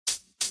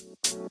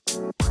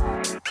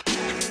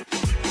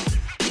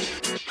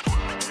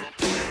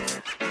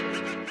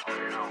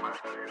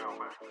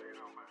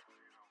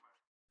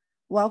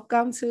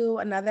Welcome to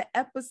another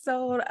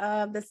episode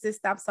of the Sis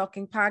Stop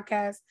Sulking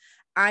podcast.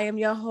 I am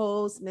your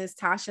host, Ms.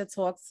 Tasha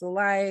Talks to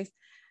Life.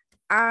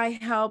 I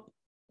help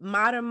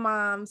modern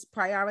moms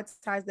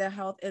prioritize their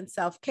health and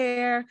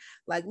self-care,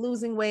 like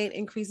losing weight,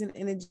 increasing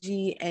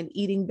energy, and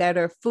eating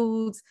better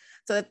foods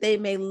so that they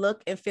may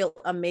look and feel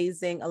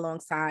amazing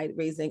alongside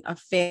raising a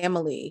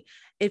family.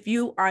 If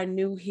you are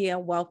new here,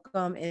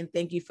 welcome and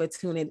thank you for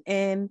tuning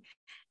in.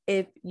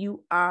 If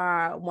you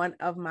are one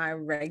of my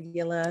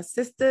regular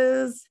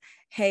sisters,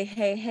 hey,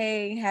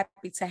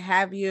 happy to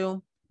have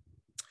you.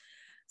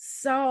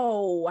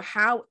 So,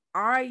 how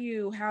are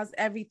you? How's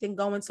everything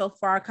going so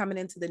far coming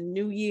into the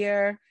new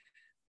year?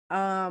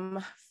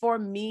 For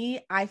me,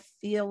 I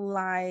feel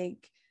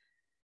like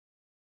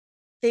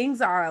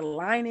things are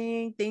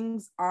aligning,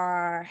 things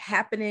are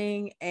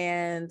happening,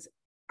 and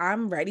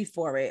I'm ready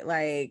for it.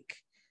 Like,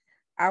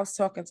 I was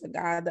talking to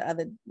God I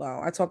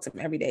talk to him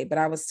every day, but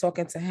I was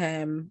talking to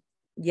him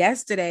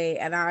yesterday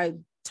and I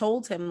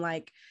told him,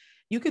 like,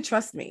 you could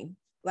trust me.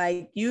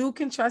 Like, you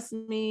can trust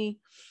me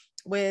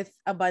with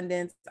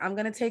abundance. I'm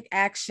going to take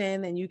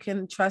action and you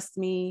can trust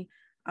me.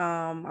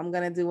 I'm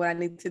going to do what I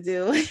need to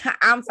do.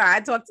 I'm sorry.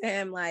 I talked to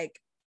him like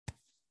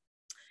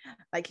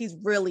he's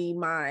really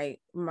my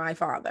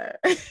father.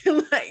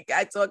 Like,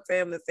 I talk to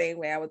him the same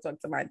way I would talk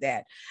to my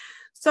dad.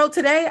 So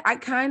today I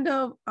kind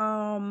of,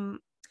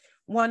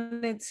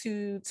 wanted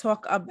to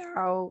talk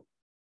about,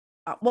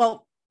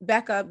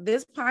 back up.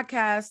 This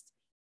podcast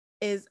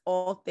is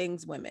all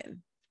things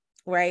women,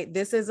 right?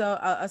 This is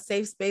a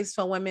safe space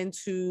for women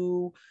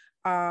to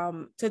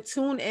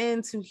tune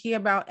in, to hear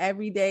about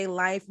everyday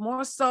life,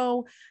 more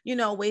so,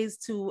 ways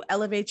to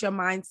elevate your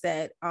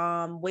mindset,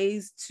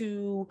 ways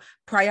to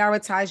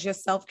prioritize your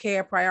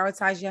self-care,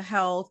 prioritize your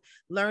health,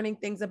 learning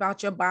things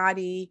about your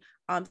body,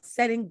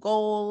 setting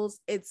goals.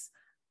 It's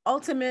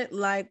ultimate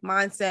like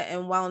mindset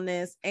and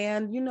wellness,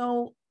 and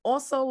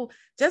also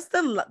just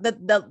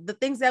the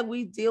things that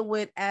we deal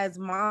with as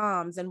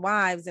moms and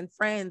wives and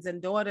friends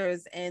and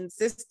daughters and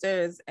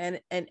sisters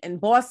and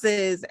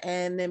bosses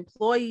and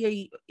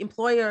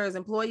employers,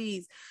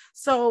 employees.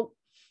 So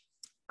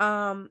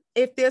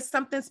if there's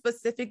something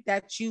specific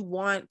that you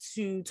want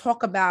to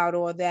talk about,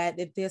 or that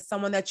if there's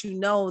someone that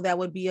that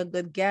would be a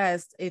good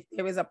guest, if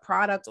there is a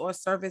product or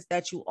service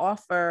that you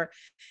offer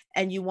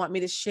and you want me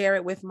to share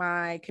it with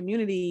my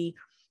community,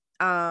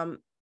 DM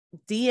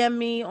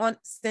me on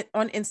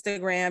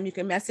Instagram. You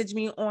can message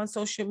me on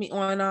social media,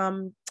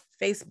 on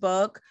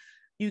Facebook.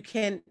 You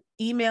can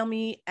email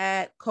me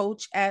at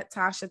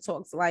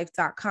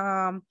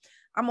coach@tashatalkslife.com.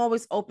 I'm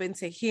always open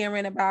to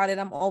hearing about it.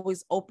 I'm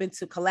always open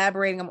to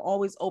collaborating. I'm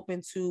always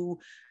open to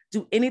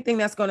do anything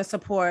that's going to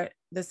support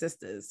the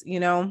sisters,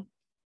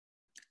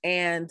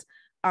 And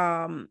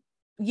I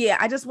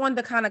just wanted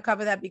to kind of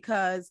cover that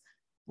because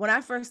when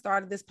I first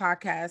started this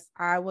podcast,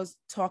 I was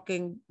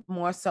talking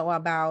more so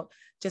about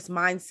just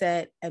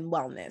mindset and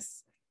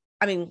wellness.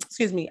 I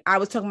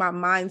was talking about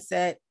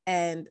mindset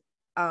and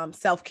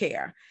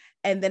self-care.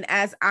 And then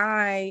as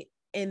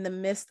in the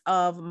midst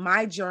of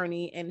my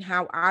journey and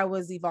how I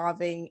was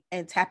evolving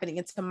and tapping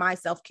into my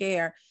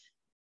self-care,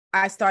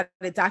 I started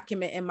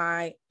documenting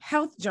my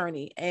health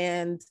journey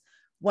and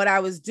what I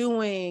was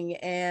doing,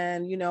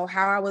 and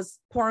how I was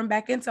pouring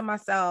back into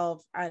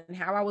myself, and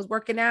how I was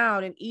working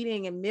out and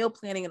eating and meal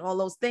planning and all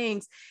those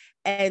things.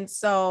 And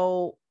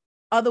so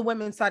other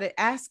women started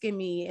asking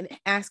me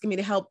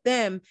to help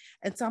them.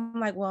 And so I'm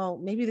like, well,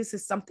 maybe this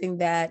is something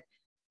that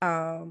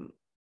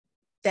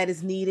that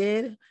is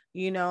needed.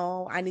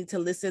 I need to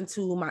listen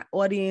to my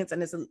audience,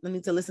 and I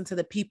need to listen to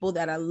the people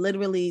that are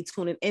literally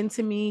tuning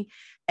into me.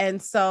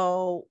 And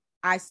so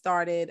I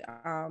started,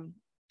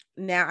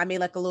 now I made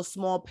like a little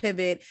small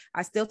pivot.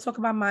 I still talk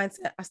about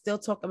mindset. I still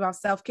talk about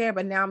self-care,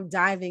 but now I'm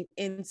diving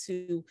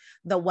into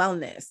the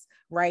wellness,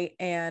 right?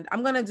 And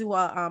I'm going to do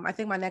I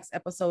think my next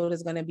episode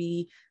is going to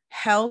be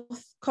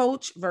health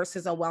coach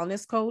versus a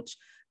wellness coach.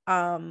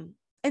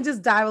 And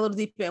just dive a little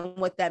deeper in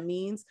what that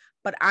means.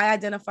 But I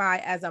identify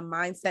as a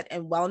mindset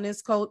and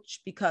wellness coach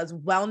because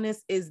wellness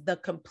is the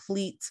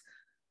complete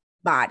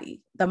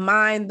body, the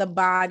mind, the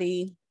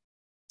body,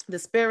 the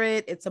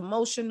spirit. It's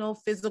emotional,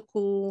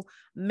 physical,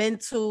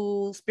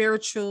 mental,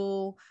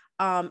 spiritual.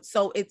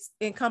 So it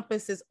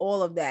encompasses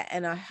all of that.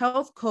 And a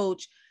health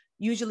coach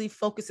usually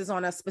focuses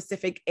on a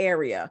specific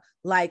area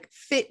like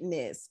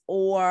fitness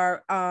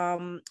or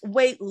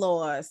weight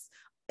loss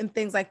and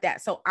things like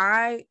that. So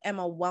I am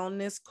a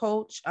wellness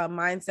coach, a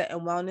mindset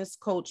and wellness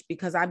coach,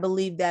 because I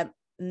believe that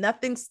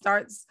nothing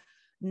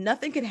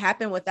can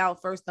happen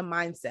without first the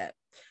mindset,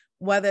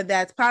 whether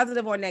that's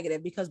positive or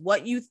negative, because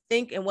what you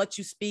think and what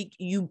you speak,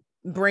 you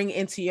bring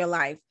into your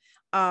life.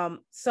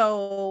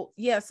 So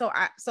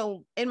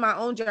in my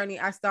own journey,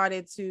 I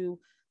started to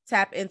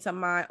tap into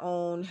my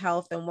own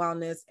health and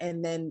wellness,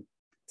 and then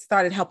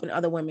started helping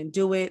other women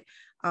do it.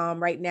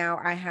 Right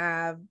now I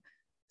have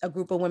a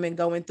group of women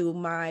going through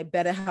my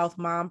Better Health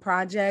Mom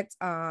project.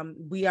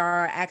 We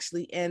are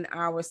actually in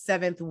our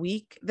 7th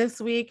week this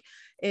week.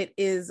 It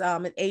is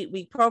an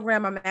 8-week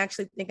program. I'm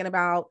actually thinking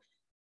about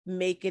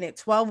making it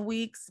 12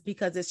 weeks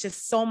because it's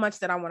just so much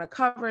that I want to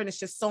cover, and it's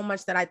just so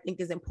much that I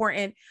think is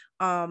important.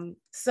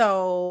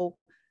 So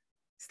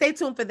stay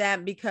tuned for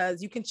that,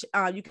 because you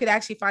could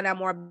actually find out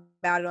more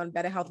about it on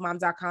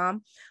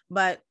betterhealthmom.com.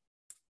 But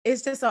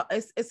it's just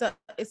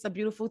it's a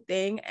beautiful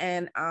thing,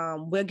 and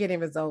we're getting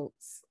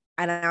results.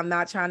 And I'm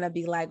not trying to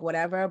be like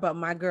whatever, but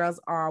my girls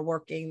are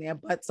working their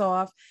butts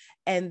off,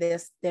 and they're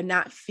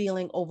not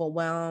feeling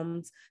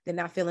overwhelmed. They're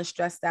not feeling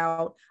stressed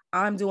out.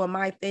 I'm doing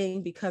my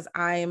thing because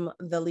I'm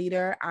the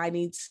leader. I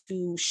need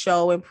to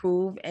show and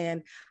prove.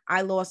 And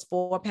I lost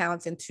 4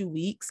 pounds in 2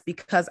 weeks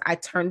because I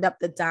turned up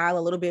the dial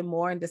a little bit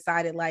more and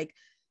decided, like,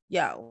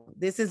 yo,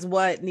 this is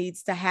what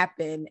needs to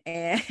happen.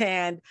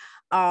 And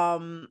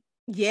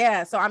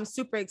yeah, so I'm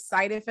super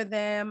excited for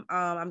them.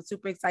 I'm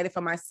super excited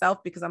for myself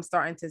because I'm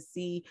starting to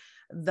see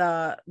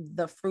the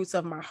fruits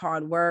of my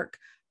hard work.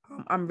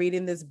 I'm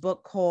reading this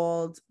book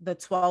called The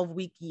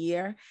 12-Week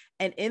Year.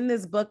 And in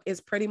this book is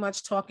pretty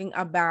much talking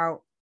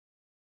about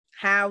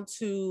how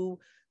to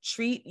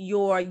treat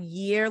your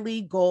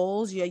yearly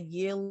goals, your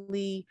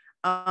yearly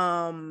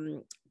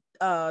things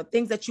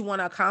that you want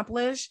to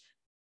accomplish,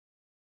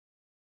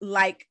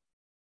 like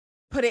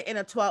put it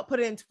in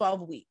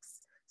 12 weeks.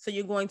 So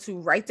you're going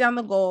to write down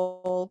the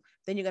goal,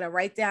 then you're going to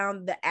write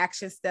down the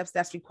action steps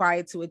that's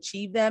required to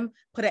achieve them,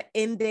 put an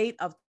end date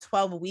of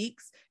 12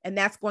 weeks, and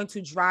that's going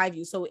to drive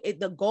you. So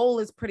the goal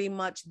is pretty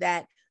much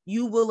that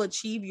you will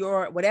achieve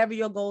whatever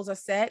your goals are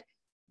set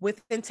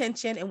with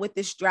intention and with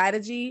this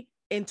strategy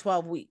in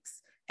 12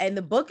 weeks. And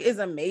the book is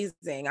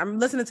amazing. I'm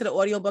listening to the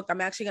audiobook.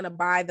 I'm actually going to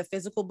buy the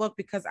physical book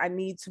because I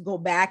need to go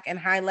back and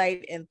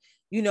highlight and,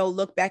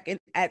 look back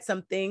at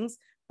some things.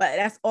 But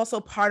that's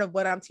also part of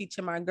what I'm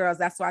teaching my girls.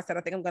 That's why I said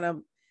I think I'm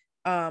going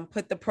to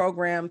put the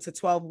program to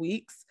 12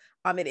 weeks.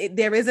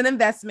 There is an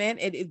investment.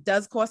 It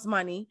does cost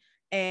money.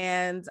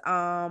 And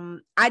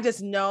I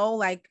just know,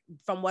 like,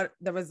 from what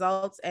the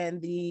results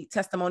and the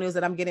testimonials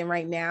that I'm getting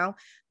right now,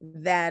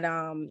 that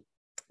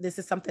this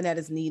is something that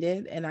is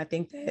needed. And I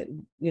think that,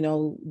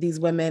 these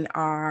women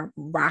are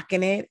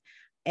rocking it.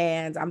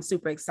 And I'm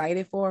super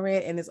excited for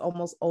it. And it's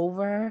almost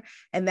over.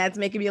 And that's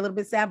making me a little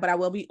bit sad, but I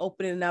will be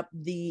opening up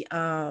the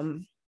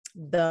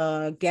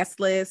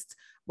guest list,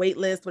 wait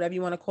list, whatever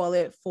you want to call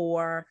it,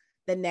 for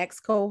the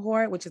next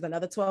cohort, which is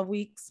another 12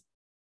 weeks.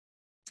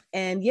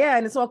 And yeah,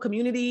 and it's all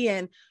community.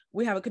 And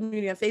we have a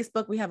community on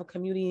Facebook. We have a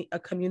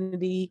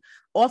community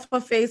off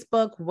of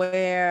Facebook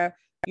where,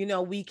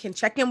 we can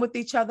check in with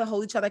each other,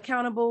 hold each other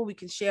accountable. We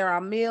can share our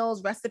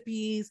meals,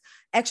 recipes,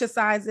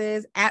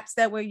 exercises, apps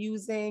that we're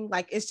using.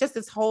 Like, it's just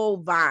this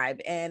whole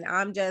vibe. And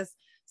I'm just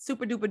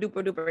super duper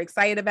duper duper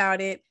excited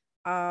about it.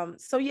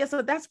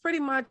 So that's pretty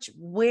much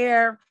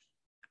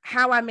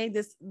how I made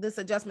this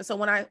adjustment. So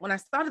when I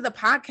started the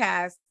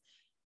podcast,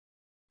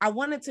 I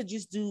wanted to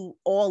just do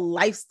all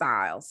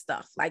lifestyle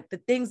stuff, like the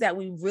things that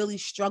we really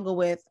struggle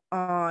with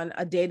on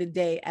a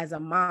day-to-day as a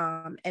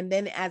mom. And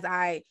then as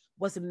I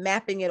was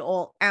mapping it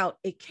all out,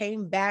 it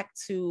came back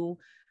to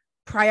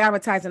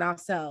prioritizing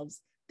ourselves.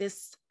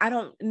 I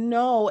don't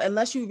know,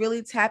 unless you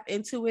really tap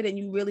into it and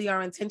you really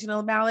are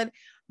intentional about it,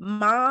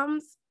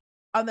 moms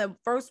are the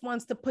first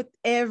ones to put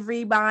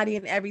everybody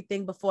and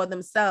everything before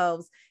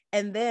themselves.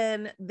 And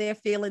then they're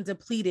feeling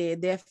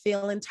depleted, they're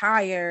feeling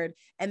tired,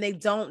 and they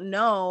don't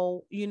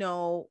know,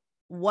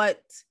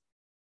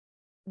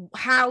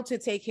 how to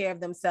take care of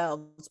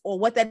themselves or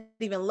what that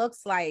even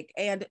looks like.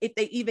 And if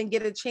they even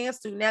get a chance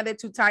to, now they're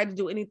too tired to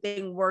do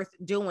anything worth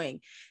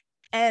doing.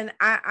 And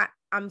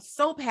I'm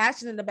so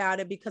passionate about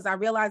it because I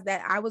realized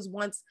that I was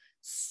once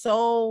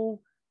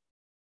so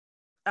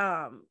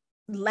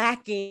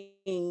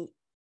lacking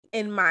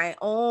in my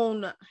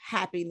own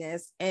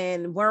happiness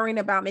and worrying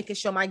about making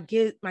sure my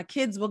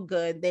kids were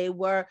good. They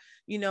were,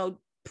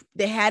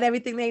 they had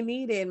everything they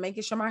needed,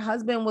 making sure my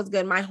husband was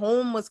good, my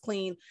home was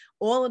clean,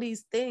 all of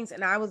these things.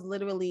 And I was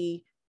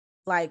literally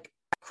like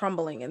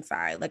crumbling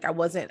inside. Like I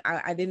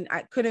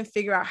couldn't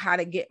figure out how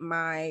to get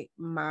my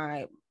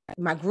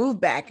groove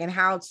back and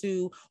how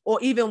to, or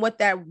even I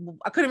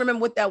couldn't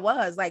remember what that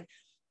was. Like,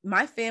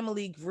 my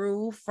family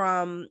grew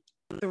from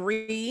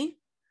 3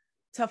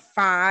 to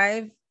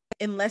 5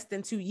 in less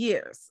than 2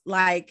 years.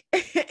 Like,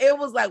 it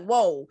was like,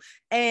 whoa.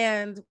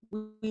 And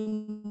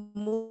we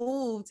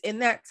moved in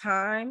that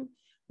time.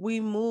 We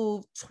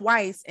moved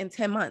twice in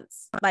 10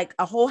 months, like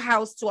a whole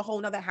house to a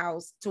whole nother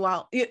house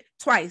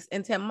twice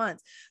in 10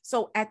 months.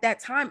 So at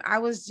that time, I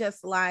was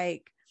just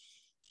like,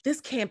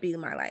 this can't be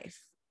my life.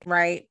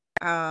 Right.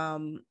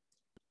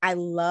 I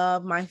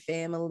love my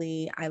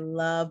family. I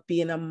love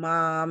being a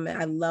mom.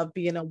 I love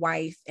being a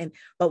wife.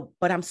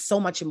 But I'm so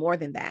much more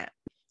than that.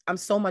 I'm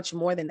so much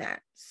more than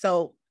that.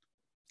 So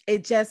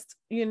it just,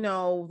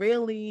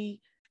 really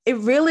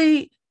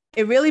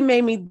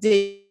made me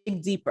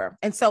dig deeper.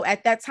 And so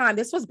at that time,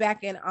 this was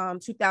back in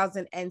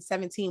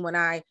 2017 when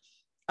I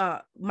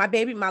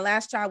my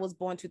last child was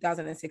born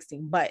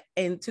 2016, but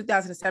in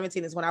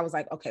 2017 is when I was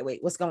like, okay,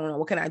 wait, what's going on?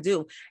 What can I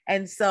do?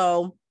 And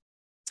so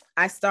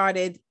I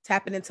started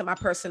tapping into my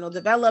personal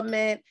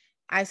development.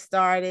 I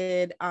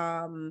started,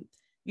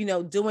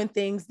 doing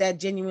things that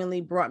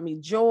genuinely brought me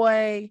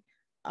joy.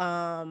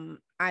 I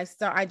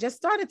just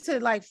started to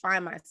like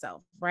find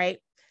myself, right?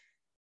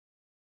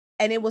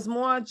 And it was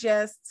more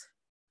just,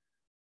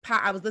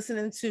 I was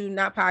listening to,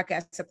 not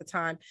podcasts at the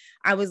time,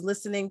 I was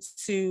listening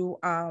to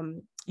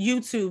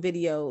YouTube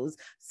videos,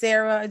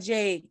 Sarah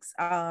Jakes,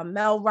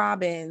 Mel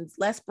Robbins,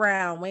 Les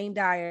Brown, Wayne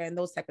Dyer, and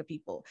those type of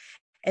people.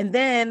 And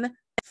then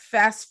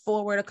fast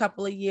forward a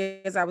couple of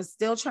years, I was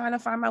still trying to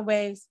find my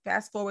way.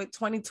 Fast forward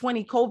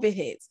 2020, COVID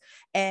hits,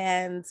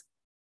 and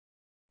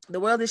the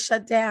world is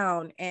shut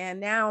down. And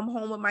now I'm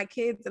home with my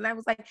kids. And I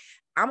was like,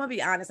 I'm gonna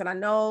be honest. And I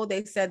know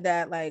they said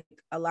that like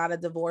a lot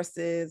of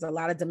divorces, a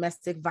lot of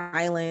domestic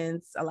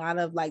violence, a lot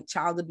of like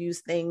child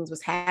abuse things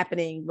was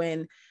happening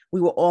when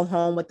we were all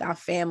home with our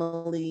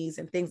families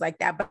and things like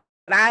that. But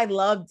I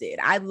loved it.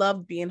 I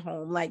loved being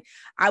home. Like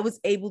I was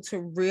able to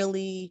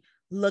really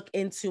look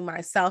into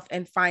myself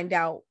and find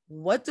out,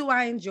 what do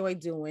I enjoy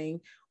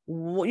doing?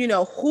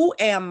 Who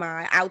am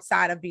I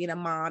outside of being a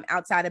mom,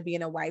 outside of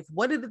being a wife?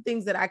 What are the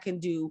things that I can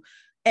do?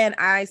 And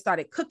I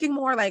started cooking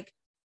more. Like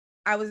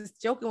I was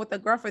joking with a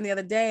girlfriend the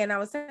other day, and I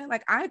was saying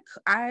like,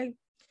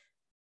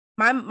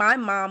 my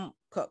mom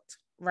cooked,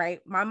 right?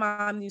 My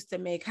mom used to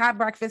make hot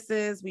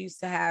breakfasts. We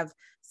used to have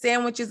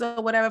sandwiches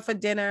or whatever for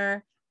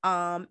dinner,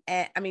 for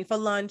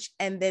lunch,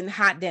 and then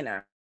hot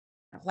dinner,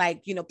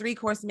 like,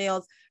 3-course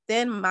meals.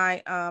 Then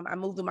I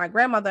moved with my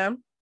grandmother,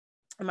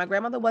 and my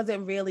grandmother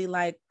wasn't really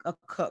like a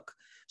cook.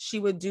 She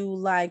would do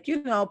like,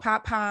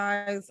 pot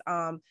pies,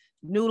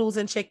 noodles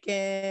and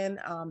chicken,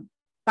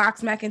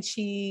 box mac and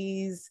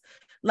cheese.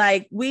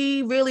 Like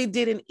we really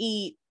didn't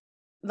eat,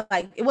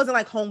 like it wasn't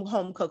like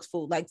home cooked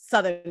food, like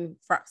southern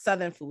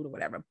food or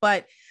whatever.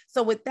 But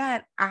so with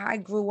that, I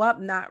grew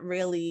up not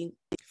really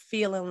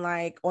feeling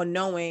like, or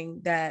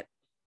knowing that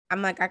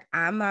I'm like,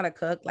 I'm not a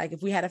cook. Like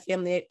if we had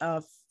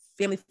a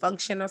family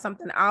function or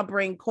something, I'll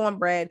bring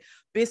cornbread,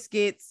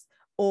 biscuits,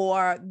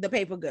 or the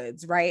paper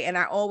goods, right? And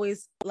I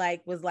always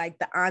like was like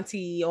the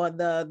auntie or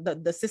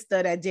the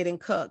sister that didn't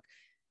cook.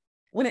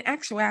 When in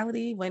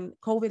actuality, when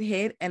COVID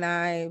hit and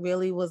I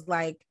really was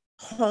like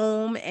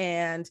home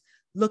and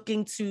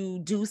looking to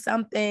do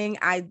something,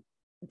 I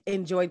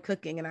enjoyed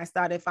cooking, and I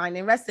started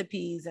finding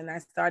recipes, and I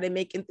started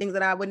making things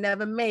that I would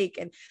never make.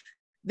 And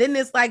then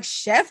this like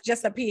chef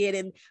just appeared,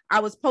 and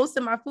I was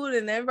posting my food,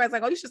 and everybody's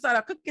like, oh, you should start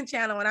a cooking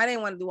channel. And I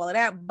didn't want to do all of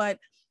that, but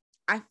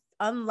I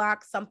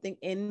unlocked something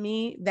in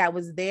me that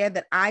was there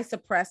that I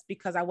suppressed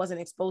because I wasn't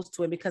exposed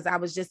to it, because I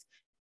was just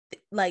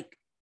like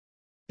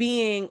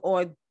being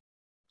or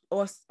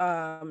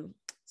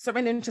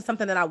surrendering to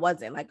something that I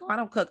wasn't. Like, oh, I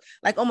don't cook.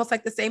 Like almost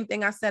like the same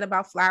thing I said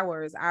about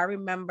flowers. I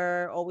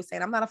remember always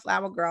saying, I'm not a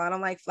flower girl. I don't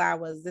like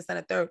flowers, this and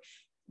a third.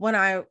 When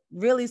I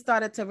really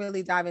started to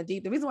really dive in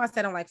deep, the reason why I said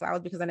I don't like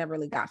flowers, because I never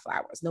really got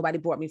flowers. Nobody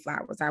bought me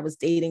flowers. I was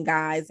dating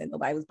guys and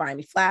nobody was buying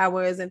me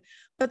flowers.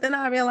 But then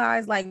I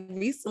realized like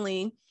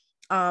recently,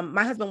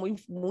 my husband, when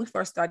we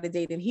first started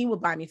dating, he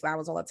would buy me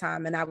flowers all the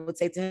time. And I would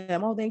say to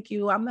him, oh, thank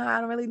you. I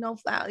don't really know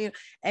flowers.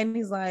 And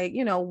he's like,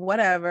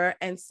 whatever.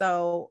 And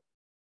so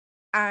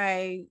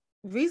I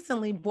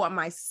recently bought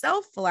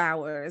myself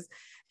flowers,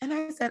 and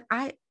I said,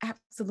 I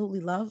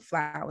absolutely love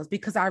flowers,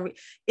 because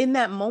in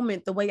that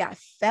moment, the way I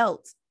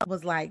felt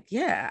was like,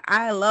 yeah,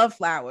 I love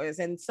flowers.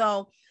 And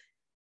so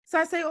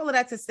I say all of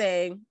that to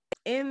say,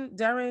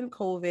 during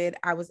COVID,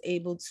 I was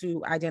able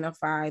to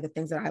identify the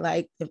things that I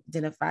like,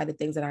 identify the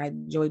things that I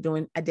enjoy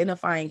doing,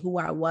 identifying who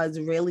I was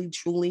really,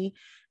 truly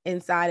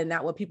inside, and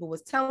not what people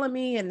was telling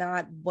me, and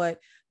not what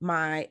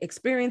my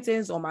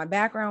experiences or my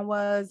background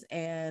was.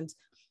 And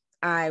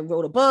I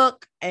wrote a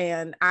book,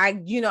 and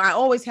I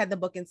always had the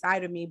book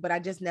inside of me, but I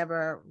just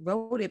never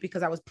wrote it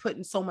because I was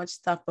putting so much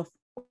stuff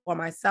before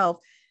myself.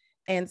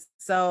 And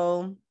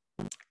so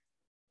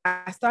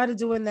I started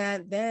doing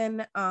that.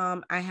 Then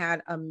I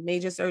had a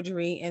major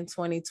surgery in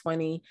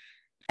 2020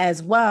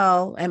 as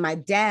well. And my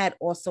dad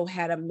also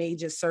had a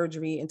major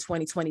surgery in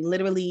 2020,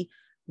 literally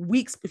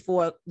weeks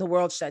before the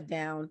world shut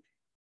down.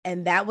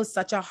 And that was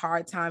such a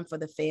hard time for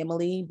the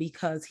family,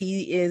 because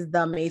he is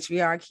the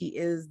matriarch. He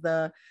is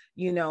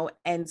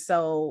and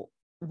so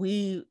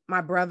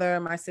my brother,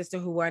 my sister,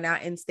 who were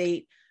not in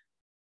state,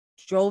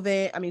 flew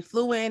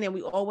in, and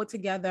we all were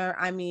together.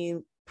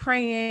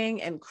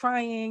 Praying and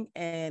crying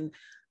and,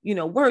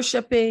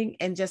 worshiping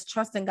and just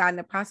trusting God in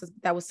the process.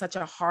 That was such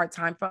a hard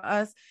time for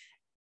us.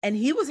 And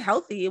he was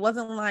healthy. It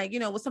wasn't like,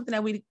 it was something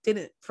that we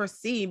didn't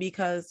foresee,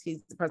 because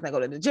he's the person that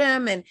go to the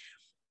gym and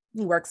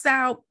he works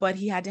out, but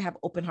he had to have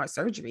open heart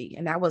surgery.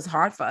 And that was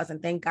hard for us.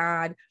 And thank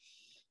God,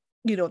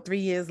 3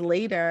 years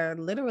later,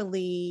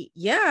 literally,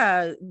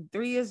 3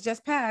 years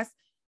just passed,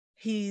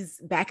 he's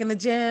back in the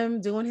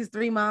gym doing his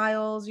 3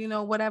 miles,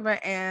 whatever.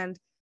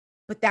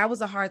 But that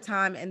was a hard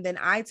time. And then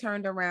I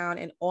turned around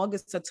in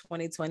August of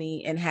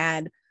 2020 and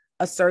had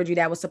a surgery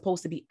that was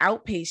supposed to be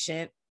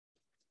outpatient.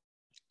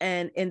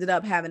 and ended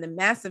up having a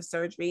massive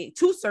surgery,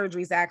 2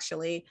 surgeries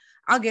actually.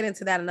 I'll get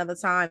into that another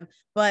time,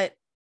 but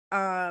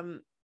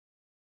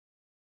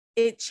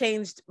it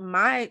changed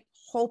my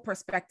whole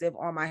perspective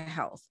on my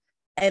health.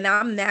 And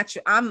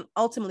I'm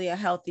ultimately a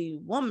healthy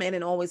woman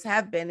and always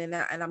have been. And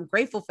I'm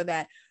grateful for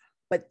that.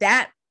 But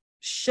that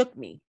shook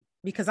me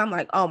because I'm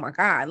like, oh my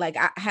God, like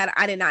I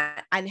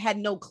had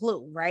no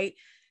clue. Right.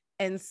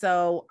 And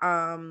so,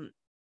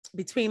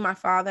 between my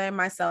father and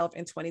myself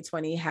in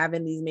 2020,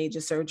 having these major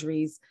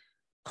surgeries,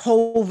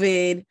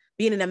 COVID,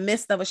 being in the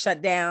midst of a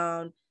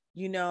shutdown,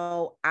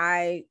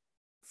 I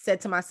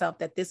said to myself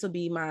that this would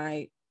be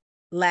my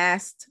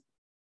last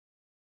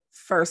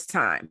first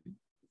time,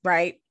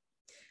 right?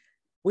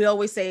 We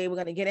always say we're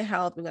going to get in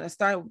health, we're going to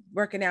start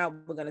working out,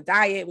 we're going to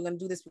diet, we're going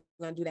to do this,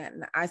 we're going to do that.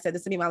 And I said,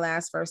 this will be my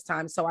last first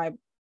time. So I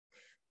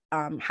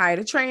hired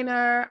a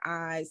trainer.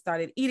 I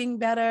started eating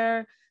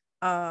better.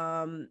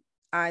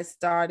 I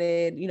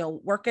started,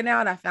 working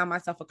out. I found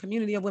myself a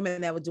community of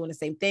women that were doing the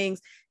same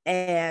things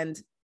and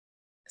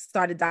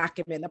started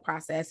documenting the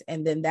process.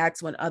 And then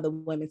that's when other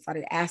women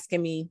started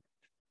asking me.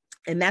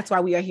 And that's why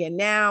we are here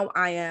now.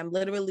 I am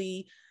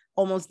literally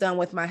almost done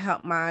with my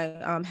health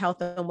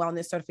and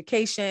wellness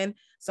certification.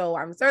 So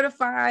I'm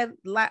certified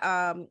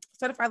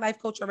life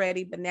coach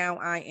already, but now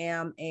I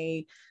am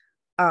a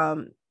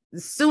very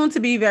soon to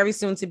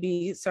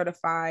be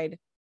certified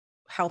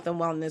health and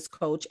wellness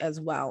coach as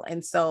well.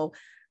 And so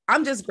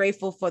I'm just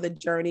grateful for the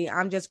journey.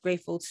 I'm just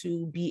grateful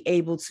to be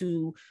able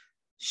to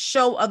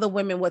show other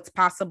women what's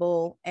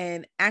possible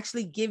and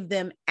actually give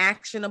them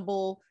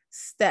actionable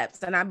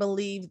steps. And I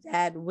believe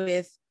that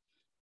with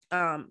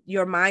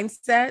your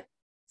mindset,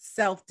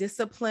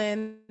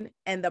 self-discipline,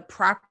 and the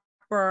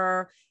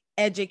proper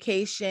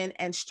education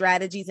and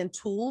strategies and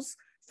tools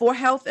for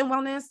health and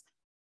wellness,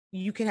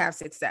 you can have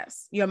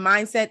success. Your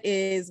mindset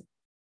is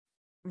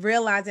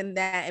realizing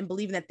that and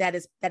believing that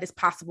is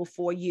possible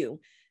for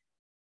you,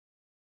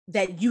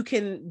 that you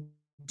can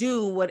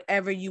do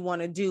whatever you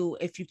want to do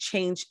if you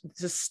change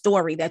the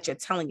story that you're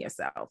telling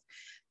yourself.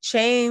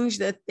 Change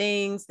the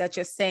things that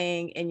you're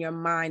saying in your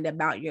mind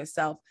about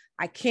yourself.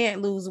 I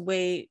can't lose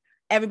weight.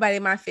 Everybody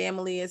in my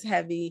family is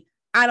heavy.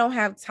 I don't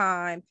have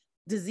time.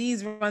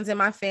 Disease runs in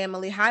my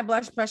family. High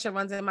blood pressure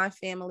runs in my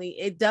family.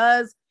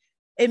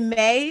 It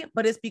may,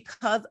 but it's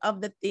because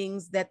of the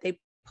things that they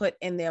put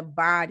in their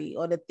body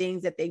or the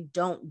things that they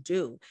don't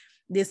do.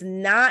 This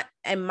not,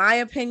 in my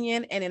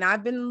opinion, and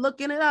I've been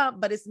looking it up,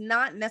 but it's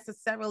not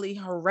necessarily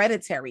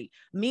hereditary,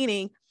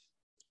 meaning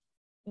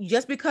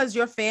just because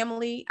your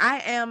family,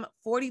 I am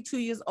 42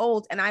 years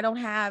old and I don't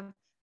have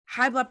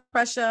high blood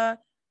pressure,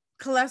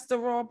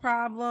 cholesterol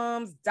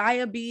problems,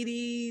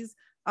 diabetes,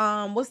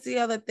 what's the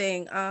other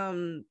thing?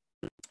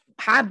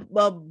 High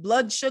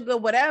blood sugar,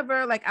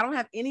 whatever. Like I don't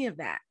have any of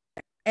that.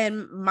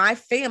 And my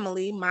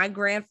family, my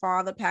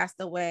grandfather passed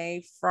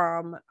away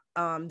from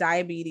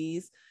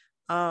diabetes.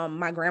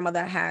 My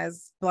grandmother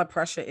has blood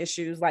pressure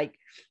issues,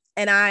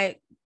 and I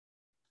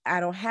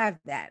don't have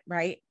that,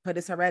 right? But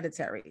it's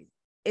hereditary.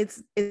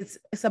 It's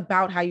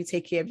about how you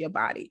take care of your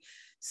body.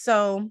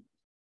 So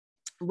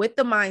with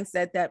the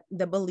mindset, that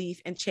the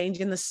belief, and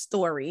changing the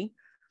story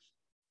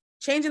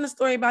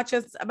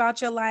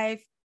about your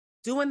life,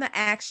 doing the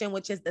action,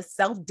 which is the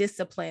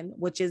self-discipline,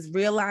 which is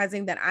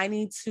realizing that I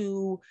need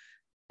to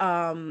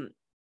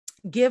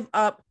give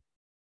up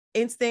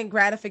instant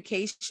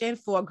gratification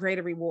for a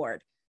greater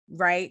reward,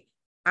 right?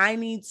 I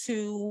need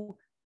to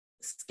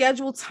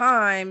schedule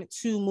time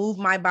to move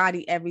my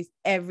body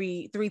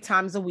every 3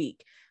 times a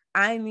week.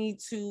 I need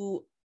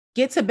to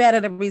get to bed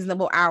at a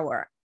reasonable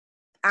hour.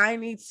 I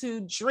need to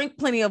drink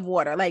plenty of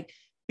water, like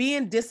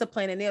being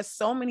disciplined. And there's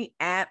so many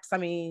apps. I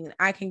mean,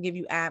 I can give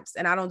you apps,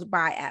 and I don't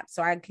buy apps.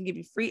 So I can give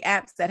you free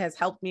apps that has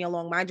helped me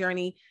along my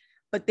journey.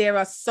 But there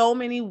are so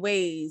many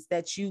ways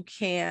that you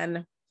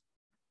can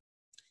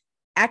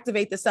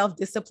activate the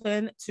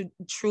self-discipline to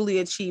truly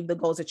achieve the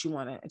goals that you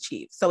want to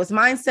achieve. So it's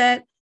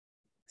mindset,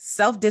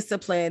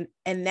 self-discipline,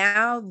 and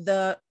now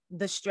the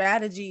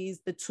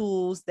strategies, the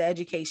tools, the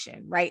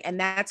education, right? And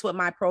that's what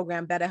my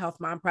program, Better Health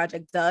Mom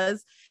Project,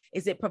 does,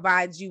 is it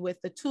provides you with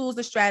the tools,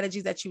 the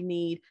strategies that you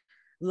need.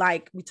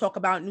 Like we talk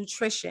about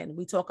nutrition,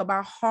 we talk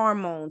about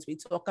hormones, we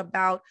talk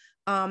about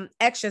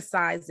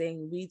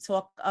exercising, we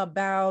talk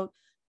about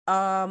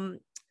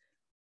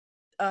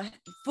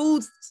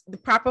foods, the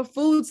proper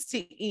foods to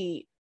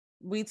eat.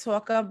 We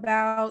talk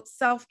about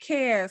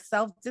self-care,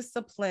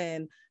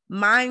 self-discipline,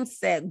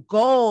 mindset,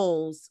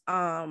 goals,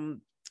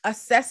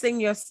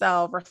 assessing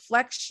yourself,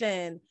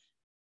 reflection.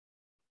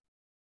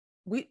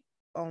 We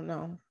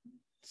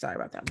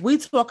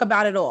talk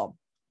about it all.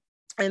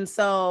 And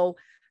so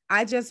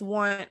I just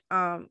want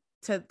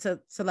to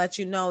let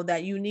you know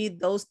that you need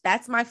those.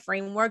 That's my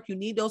framework. You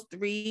need those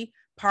 3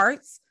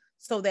 parts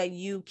so that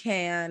you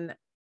can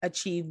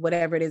achieve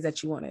whatever it is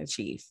that you want to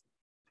achieve.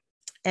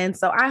 And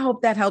so I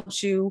hope that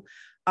helps you.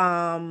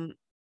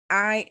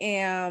 I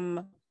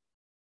am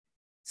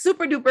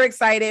super duper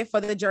excited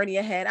for the journey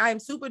ahead. I am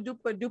super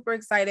duper duper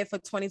excited for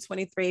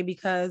 2023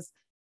 because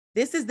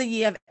This is the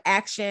year of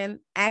action.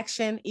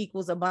 Action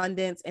equals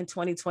abundance in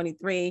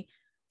 2023.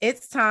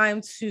 It's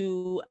time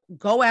to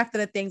go after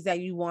the things that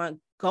you want.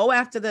 Go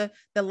after the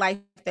life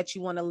that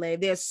you want to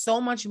live. There's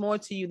so much more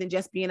to you than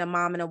just being a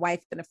mom and a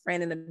wife and a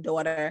friend and a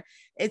daughter.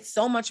 It's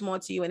so much more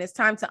to you. And it's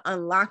time to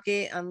unlock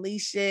it,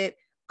 unleash it,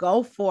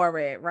 go for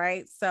it,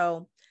 right?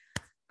 So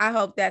I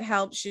hope that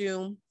helps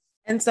you.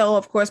 And so,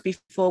 of course,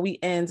 before we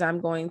end,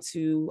 I'm going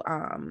to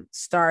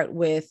start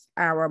with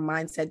our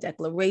mindset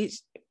declaration,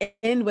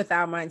 end with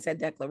our mindset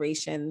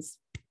declarations.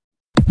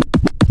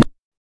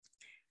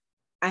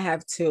 I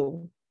have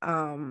two.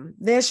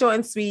 They're short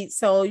and sweet,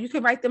 so you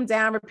can write them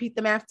down, repeat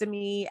them after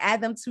me, add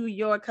them to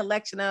your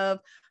collection of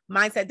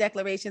mindset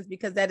declarations,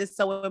 because that is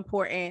so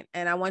important.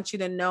 And I want you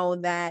to know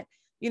that,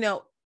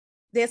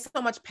 there's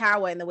so much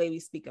power in the way we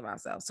speak of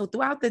ourselves. So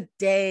throughout the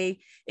day,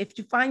 if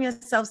you find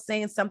yourself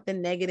saying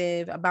something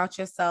negative about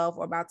yourself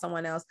or about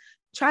someone else,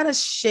 try to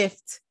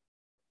shift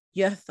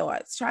your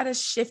thoughts, try to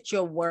shift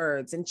your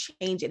words and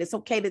change it. It's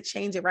okay to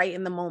change it right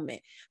in the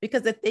moment,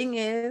 because the thing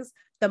is,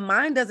 the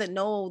mind doesn't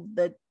know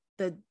the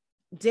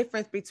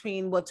difference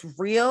between what's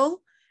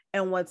real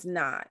and what's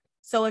not.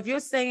 So if you're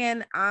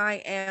saying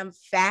I am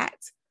fat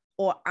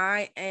or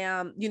I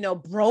am,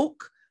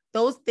 broke,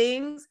 those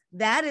things,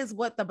 that is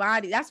what the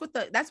body, that's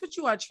what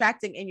you are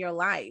attracting in your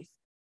life,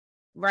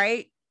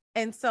 right?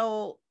 And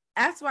so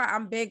that's why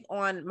I'm big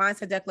on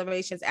mindset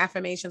declarations,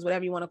 affirmations,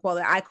 whatever you want to call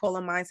it. I call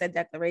them mindset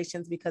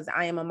declarations because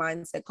I am a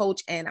mindset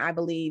coach, and I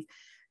believe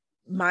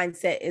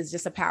mindset is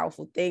just a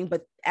powerful thing,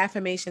 but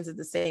affirmations is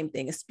the same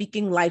thing. It's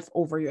speaking life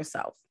over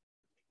yourself.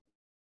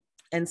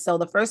 And so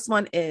the first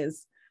one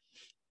is,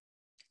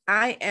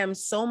 I am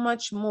so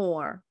much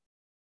more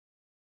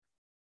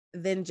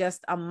than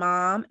just a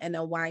mom and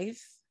a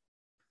wife,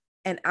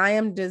 and I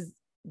am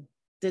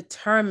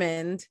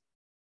determined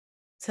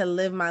to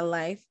live my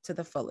life to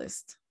the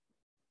fullest.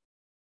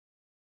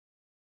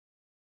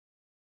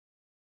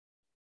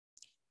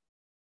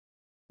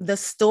 The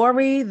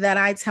story that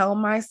I tell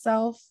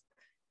myself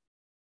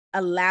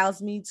allows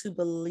me to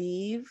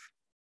believe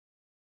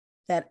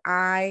that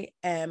I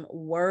am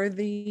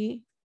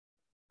worthy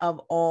of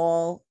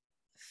all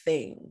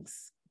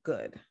things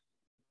good.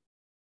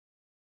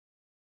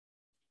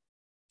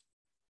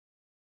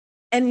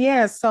 And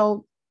yeah,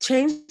 so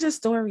change the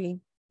story.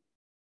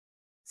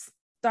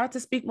 Start to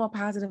speak more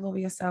positive over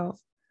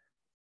yourself.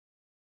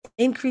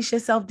 Increase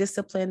your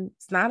self-discipline.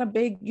 It's not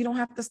you don't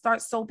have to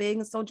start so big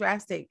and so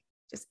drastic.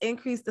 Just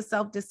increase the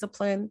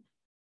self-discipline.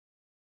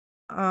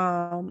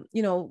 Join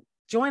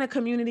a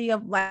community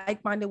of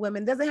like-minded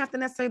women. Doesn't have to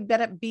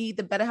necessarily be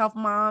the Better Health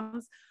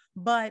Moms,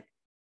 but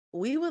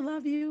we will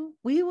love you.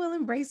 We will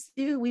embrace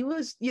you. We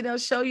will,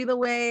 show you the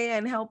way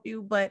and help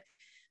you. But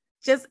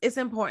just, it's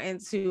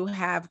important to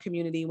have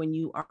community when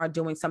you are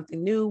doing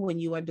something new, when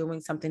you are doing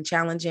something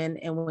challenging,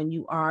 and when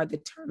you are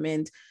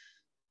determined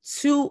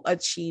to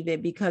achieve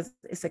it, because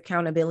it's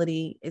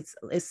accountability, it's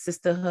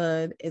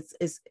sisterhood, it's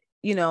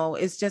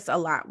just a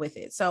lot with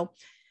it. So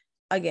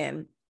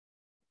again,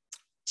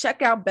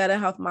 check out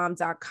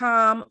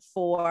betterhealthmom.com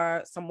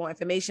for some more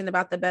information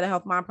about the Better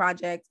Health Mom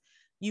Project.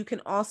 You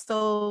can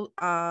also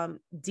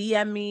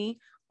DM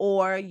me,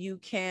 or you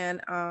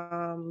can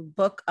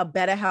book a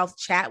Better Health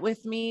chat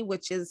with me,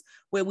 which is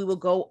where we will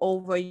go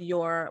over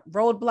your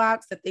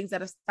roadblocks, the things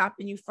that are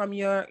stopping you from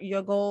your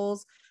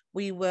goals.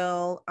 We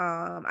will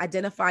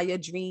identify your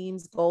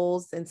dreams,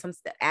 goals, and some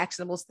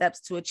actionable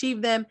steps to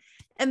achieve them,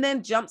 and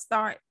then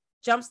jumpstart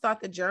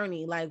the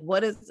journey.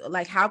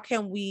 How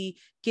can we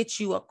get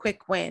you a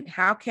quick win?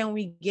 How can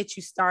we get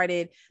you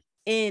started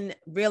in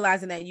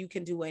realizing that you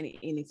can do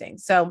anything?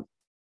 So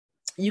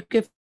you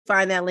can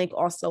find that link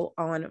also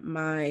on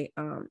my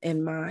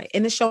in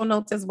the show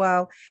notes as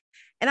well.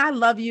 And I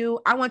love you.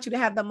 I want you to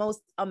have the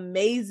most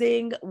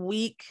amazing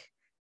week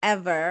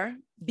ever.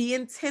 Be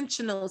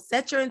intentional.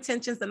 Set your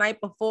intentions the night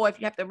before. If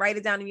you have to write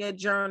it down in your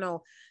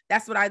journal,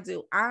 that's what I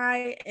do.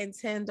 I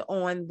intend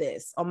on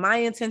this, or my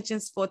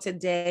intentions for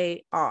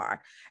today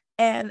are,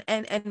 and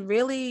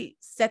really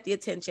set the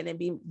attention and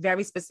be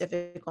very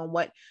specific on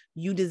what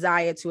you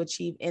desire to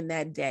achieve in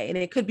that day. And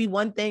it could be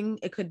one thing,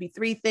 it could be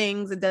three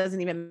things, it doesn't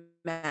even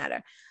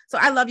matter. So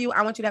I love you.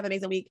 I want you to have an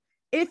amazing week.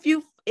 If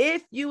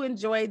you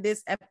enjoyed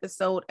this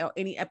episode or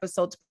any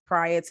episodes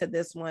prior to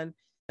this one,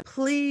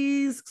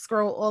 please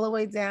scroll all the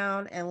way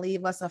down and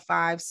leave us a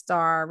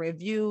 5-star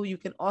review. You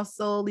can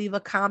also leave a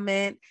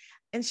comment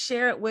and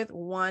share it with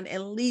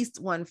at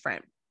least one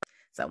friend.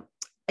 So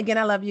again,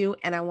 I love you,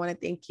 and I want to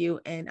thank you,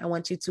 and I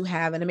want you to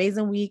have an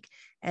amazing week.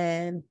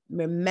 And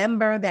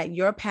remember that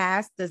your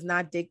past does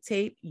not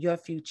dictate your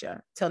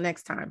future. Till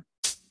next time.